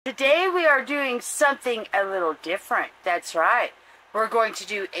Today we are doing something a little different. That's right. We're going to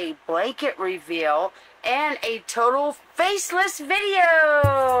do a blanket reveal and a total faceless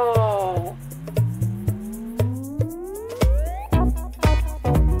video.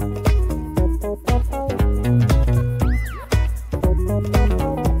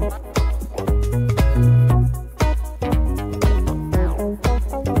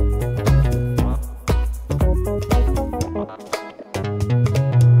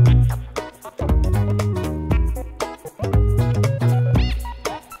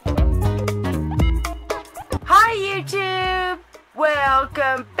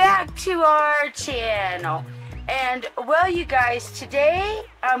 Welcome back to our channel. And well, you guys, today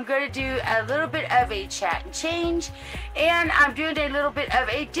I'm going to do a little bit of a chat and change, and I'm doing a little bit of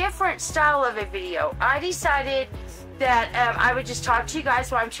a different style of a video. I decided that I would just talk to you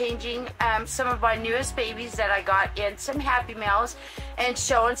guys while I'm changing some of my newest babies that I got in some Happy Meals and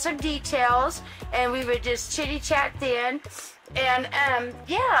showing some details, and we would just chitty chat then. And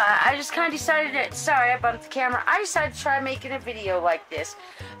yeah, I just kind of decided that, sorry I bumped the camera, I decided to try making a video like this.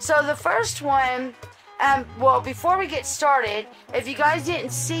 So the first one, well, before we get started, if you guys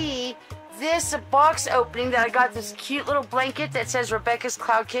didn't see this box opening that I got, this cute little blanket that says Rebecca's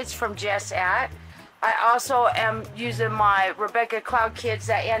Cloud Kids from Jess at. I also am using my Rebecca Cloud Kids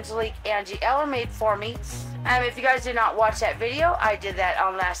that Angie Eller made for me. If you guys did not watch that video, I did that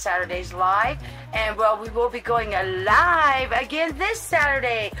on last Saturday's live. And well, we will be going live again this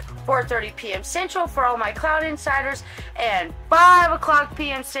Saturday, 4:30 p.m. Central for all my Cloud Insiders, and 5 o'clock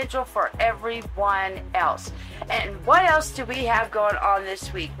p.m. Central for everyone else. And what else do we have going on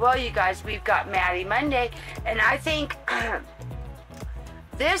this week? Well, you guys, we've got Maddie Monday, and I think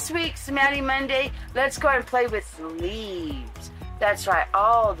this week's Maddie Monday, let's go and play with leaves. That's right,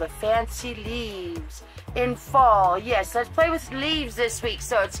 all the fancy leaves in fall. Yes, let's play with leaves this week.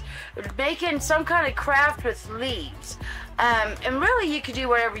 So it's making some kind of craft with leaves. And really, you could do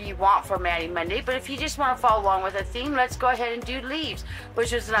whatever you want for Maddie Monday, but if you just want to follow along with a theme, let's go ahead and do leaves,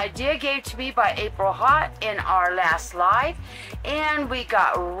 which was an idea gave to me by April Hot in our last live. And we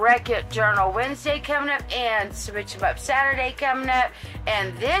got Wreck-It Journal Wednesday coming up, and Switch 'em Up Saturday coming up.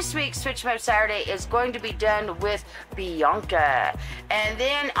 And this week's Switch 'em Up Saturday is going to be done with Bianca. And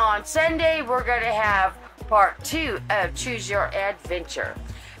then on Sunday, we're going to have part 2 of Choose Your Adventure.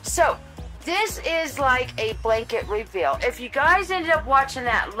 So this is like a blanket reveal. If you guys ended up watching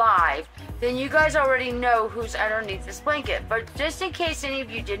that live, then you guys already know who's underneath this blanket. But just in case any of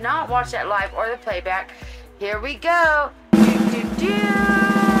you did not watch that live or the playback, here we go.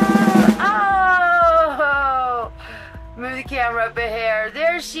 Oh! Move the camera up a hair.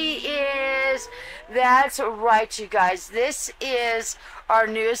 There she is. That's right, you guys. This is our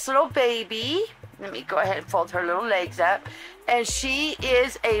newest little baby. Let me go ahead and fold her little legs up. And she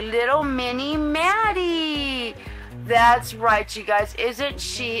is a little mini Maddie. That's right, you guys. Isn't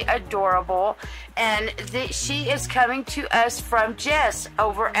she adorable? And she is coming to us from Jess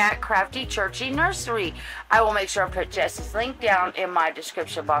over at Crafty Churchy Nursery. I will make sure I put Jess's link down in my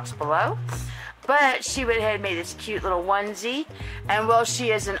description box below. But she went ahead and made this cute little onesie. And well,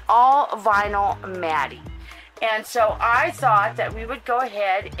 she is an all vinyl Maddie. And so I thought that we would go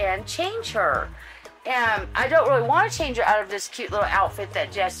ahead and change her. And I don't really want to change her out of this cute little outfit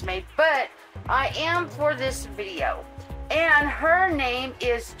that Jess made, but I am for this video. And her name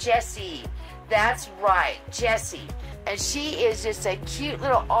is Jessie. That's right, Jessie. And she is just a cute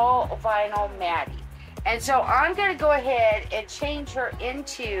little all vinyl Maddie. And so I'm going to go ahead and change her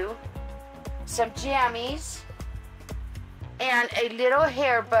into some jammies and a little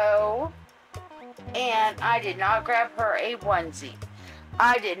hair bow. And I did not grab her a onesie.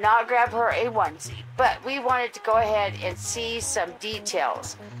 But we wanted to go ahead and see some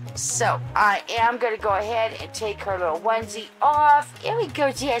details. So I am going to go ahead and take her little onesie off. Here we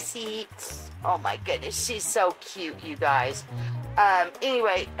go, Jessie. Oh my goodness, she's so cute, you guys.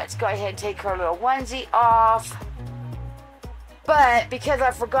 Anyway, let's go ahead and take her little onesie off. But because I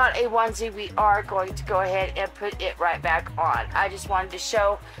forgot a onesie, we are going to go ahead and put it right back on. I just wanted to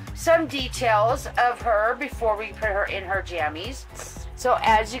show some details of her before we put her in her jammies. So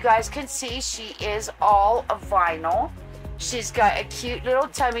as you guys can see, she is all vinyl. She's got a cute little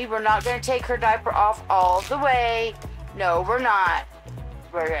tummy. We're not going to take her diaper off all the way. No, we're not.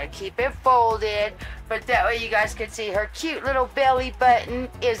 We're going to keep it folded. But that way you guys can see her cute little belly button.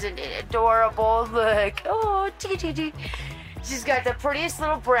 Isn't it adorable? Look. Oh, tee. She's got the prettiest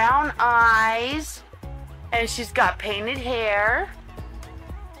little brown eyes. And she's got painted hair.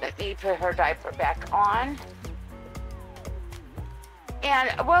 Let me put her diaper back on.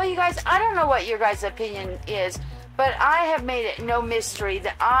 And, well, you guys, I don't know what your guys' opinion is, But I have made it no mystery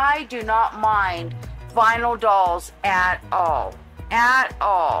that I do not mind vinyl dolls at all. At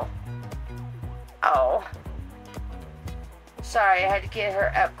all. Oh. Sorry, I had to get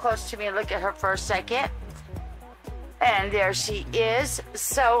her up close to me and look at her for a second. And there she is.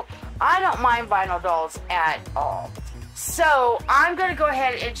 So, I don't mind vinyl dolls at all. So, I'm going to go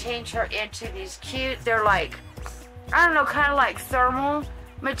ahead and change her into these cute, they're like, I don't know, kind of like thermal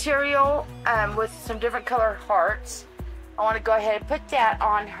material with some different colored hearts. I want to go ahead and put that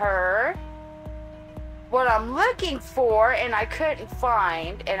on her. What I'm looking for, and I couldn't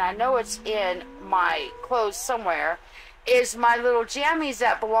find, and I know it's in my clothes somewhere, is my little jammies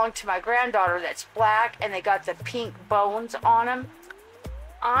that belong to my granddaughter that's black, and they got the pink bones on them.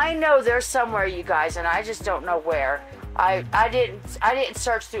 I know they're somewhere, you guys, and I just don't know where. I didn't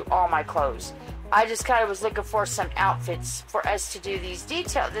search through all my clothes. I just kind of was looking for some outfits for us to do this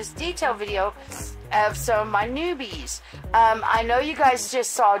detail video of some of my newbies. I know you guys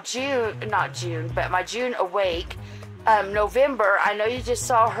just saw my June Awake, November. I know you just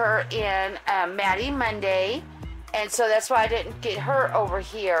saw her in Maddie Monday, and so that's why I didn't get her over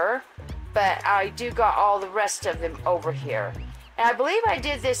here, but I do got all the rest of them over here. And I believe I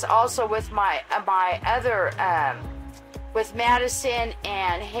did this also with my other with Madison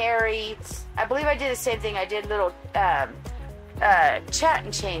and Harry. I believe I did the same thing. I did a little chat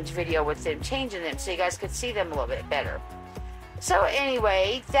and change video with them, changing them so you guys could see them a little bit better. So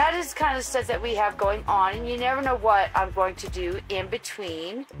anyway, that is kind of stuff that we have going on, and you never know what I'm going to do in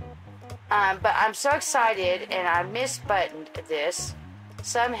between. But I'm so excited, and I misbuttoned this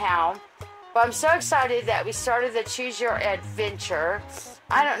somehow. But I'm so excited that we started the Choose Your Adventure.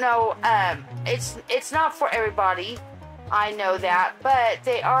 I don't know, it's not for everybody. I know that, but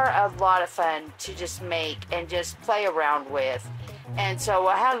they are a lot of fun to just make and just play around with. And so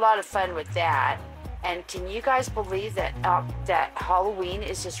I had a lot of fun with that. And can you guys believe that that Halloween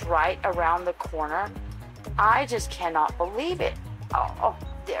is just right around the corner? I just cannot believe it. Oh,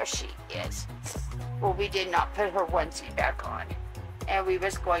 there she is. Well, we did not put her onesie back on. And we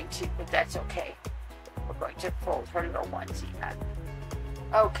was going to, but that's okay. We're going to fold her little onesie up.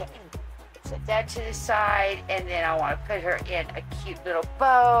 Okay. Set that to the side, and then I want to put her in a cute little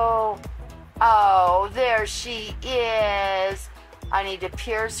bow. Oh, there she is. I need to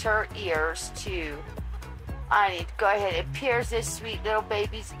pierce her ears too. I need to go ahead and pierce this sweet little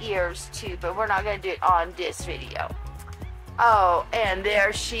baby's ears too, but we're not going to do it on this video. Oh, and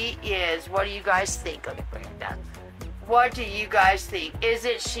there she is. What do you guys think? Let me bring it down. What do you guys think?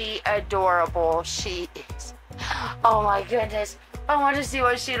 Isn't she adorable? She is. Oh my goodness. I want to see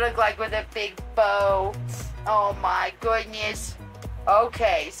what she looked like with a big bow. Oh my goodness.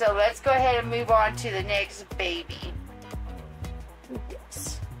 Okay, so let's go ahead and move on to the next baby.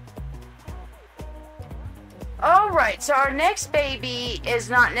 Yes. Alright, so our next baby is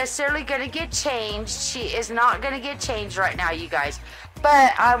not necessarily going to get changed. She is not going to get changed right now, you guys.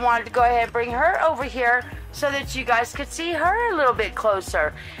 But I wanted to go ahead and bring her over here so that you guys could see her a little bit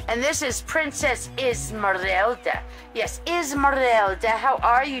closer. And this is Princess Esmeralda. Yes, Esmeralda, how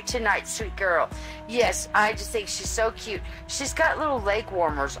are you tonight, sweet girl? Yes, I just think she's so cute. She's got little leg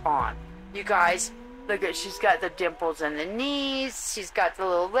warmers on. You guys, look at, she's got the dimples in the knees. She's got the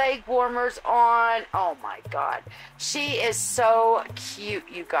little leg warmers on. Oh my God. She is so cute,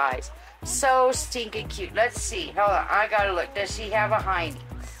 you guys. So stinking cute. Let's see. Hold on, I gotta look. Does she have a hiney?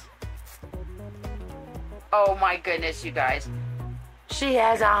 Oh my goodness, you guys. She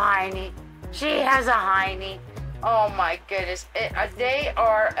has a hiney. She has a hiney. Oh my goodness. They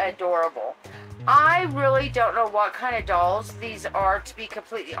are adorable. I really don't know what kind of dolls these are, to be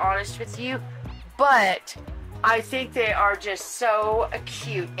completely honest with you. But I think they are just so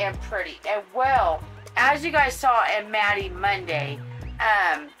cute and pretty. And well, as you guys saw in Maddie Monday,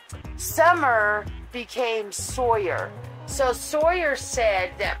 Summer became Sawyer. So Sawyer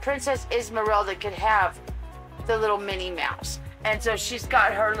said that Princess Esmeralda could have the little Minnie Mouse. And so she's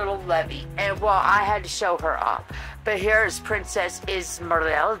got her little levy. And well, I had to show her off. But here's Princess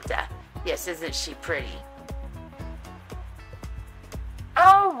Esmeralda. Yes, isn't she pretty?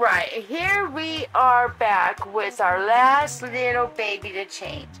 Alright, here we are back with our last little baby to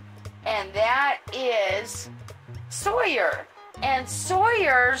change. And that is Sawyer. And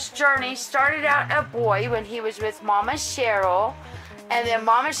Sawyer's journey started out a boy when he was with Mama Cheryl. And then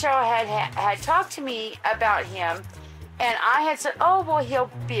Mama Cheryl had talked to me about him. And I had said, oh, well, he'll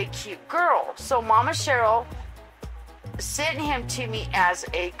be a cute girl. So Mama Cheryl sent him to me as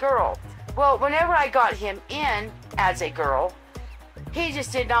a girl. Well, whenever I got him in as a girl, he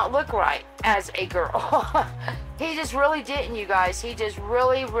just did not look right as a girl. He just really didn't, you guys. He just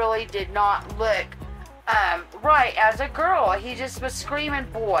really, really did not look right as a girl. He just was screaming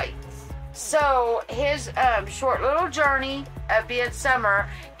boy. So his short little journey of being Summer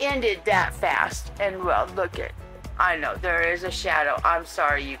ended that fast. And well, look at, I know there is a shadow. I'm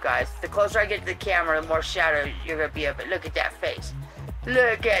sorry, you guys. The closer I get to the camera, the more shadow you're gonna be of it. Look at that face.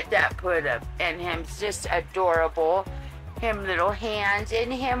 Look at that put up. And him's just adorable. Him little hands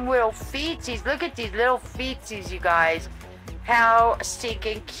and him little feetsies. Look at these little feetsies, you guys. How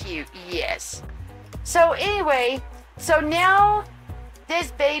stinking cute. Yes. So anyway, so now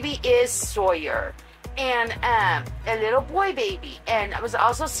this baby is Sawyer, and a little boy baby, and it was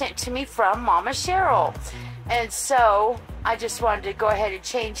also sent to me from Mama Cheryl. And so I just wanted to go ahead and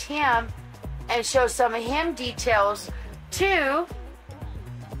change him and show some of him details too.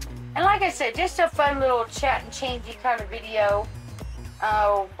 And like I said, just a fun little chat and changey kind of video.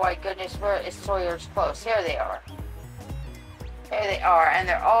 Oh my goodness, where is Sawyer's clothes? Here they are. There they are, and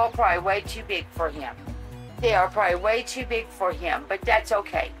they're all probably way too big for him. They are probably way too big for him, but that's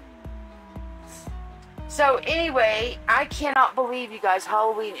okay. So anyway, I cannot believe, you guys,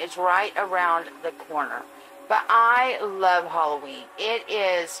 Halloween is right around the corner. But I love Halloween. It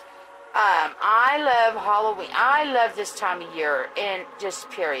is, I love Halloween. I love this time of year, and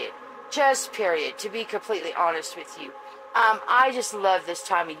just period, to be completely honest with you. I just love this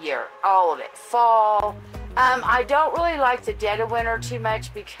time of year, all of it. Fall. I don't really like the dead of winter too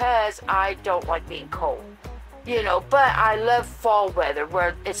much because I don't like being cold, you know, but I love fall weather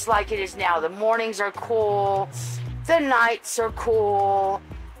where it's like it is now. The mornings are cool, the nights are cool,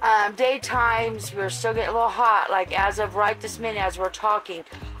 daytimes we're still getting a little hot. Like as of right this minute as we're talking,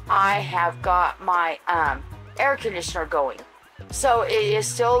 I have got my air conditioner going, so it is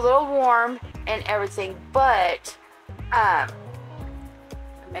still a little warm and everything, but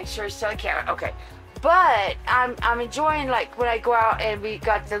make sure it's still on camera. Okay. But I'm enjoying, like, when I go out and we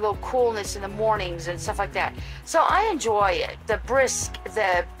got the little coolness in the mornings and stuff like that. So I enjoy it. The brisk,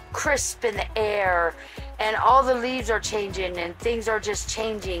 the crisp in the air, and all the leaves are changing and things are just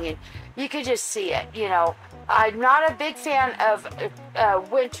changing, and you can just see it, you know. I'm not a big fan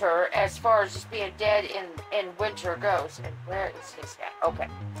of winter as far as just being dead in winter goes. And where is his hat? Okay.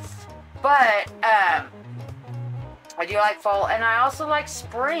 But I do like fall, and I also like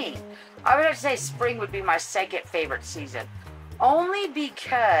spring. I would have to say spring would be my second favorite season. Only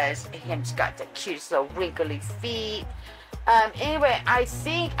because him's got the cutest little wrinkly feet. Anyway, I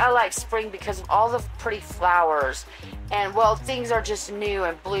think I like spring because of all the pretty flowers. And, well, things are just new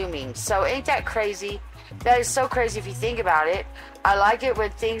and blooming. So ain't that crazy? That is so crazy if you think about it. I like it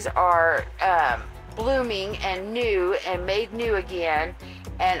when things are blooming and new and made new again.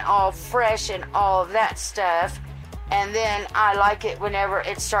 And all fresh and all of that stuff. And then I like it whenever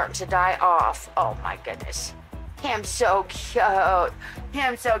it's starting to die off. Oh my goodness. Him so cute.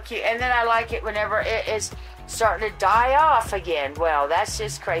 Him so cute. And then I like it whenever it is starting to die off again. Well, that's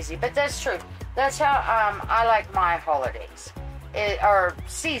just crazy. But that's true. That's how I like my holidays. Or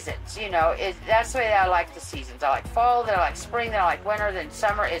seasons, you know. That's the way that I like the seasons. I like fall, then I like spring, then I like winter, then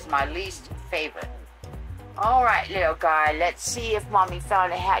summer is my least favorite. Alright, little guy. Let's see if Mommy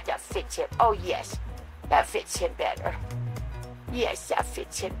found a hat that fits him. Oh, yes. That fits him better. Yes, that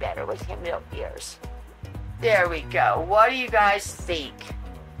fits him better with him little ears. There we go. What do you guys think?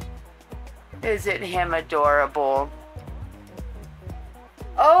 Isn't him adorable?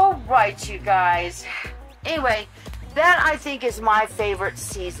 All right, you guys. Anyway, that I think is my favorite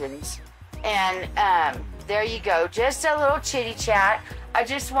seasons. And there you go. Just a little chitty chat. I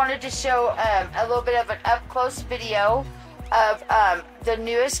just wanted to show a little bit of an up-close video of the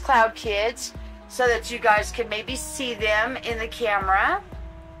newest Cloudkids, so that you guys can maybe see them in the camera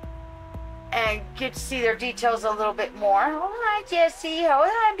and get to see their details a little bit more. Oh, hi, Jessie. Oh,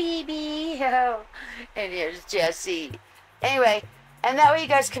 hi, BB. Oh, and here's Jessie. Anyway, and that way you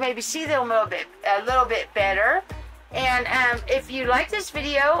guys can maybe see them a little bit better. And if you like this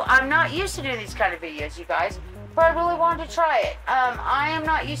video, I'm not used to doing these kind of videos, you guys, but I really wanted to try it. I am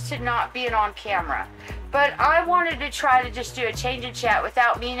not used to not being on camera. But I wanted to try to just do a change in chat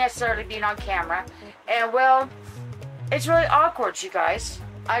without me necessarily being on camera. And, well, it's really awkward, you guys.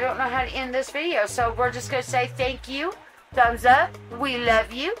 I don't know how to end this video. So we're just going to say thank you. Thumbs up. We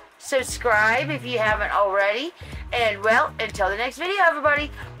love you. Subscribe if you haven't already. And, well, until the next video, everybody.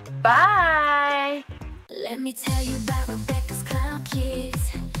 Bye. Let me tell you about Rebecca's Cloudkids.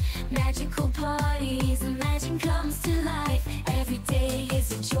 Magical parties and magic comes to life. Every day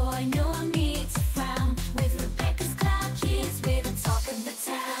is a joy, no need to frown.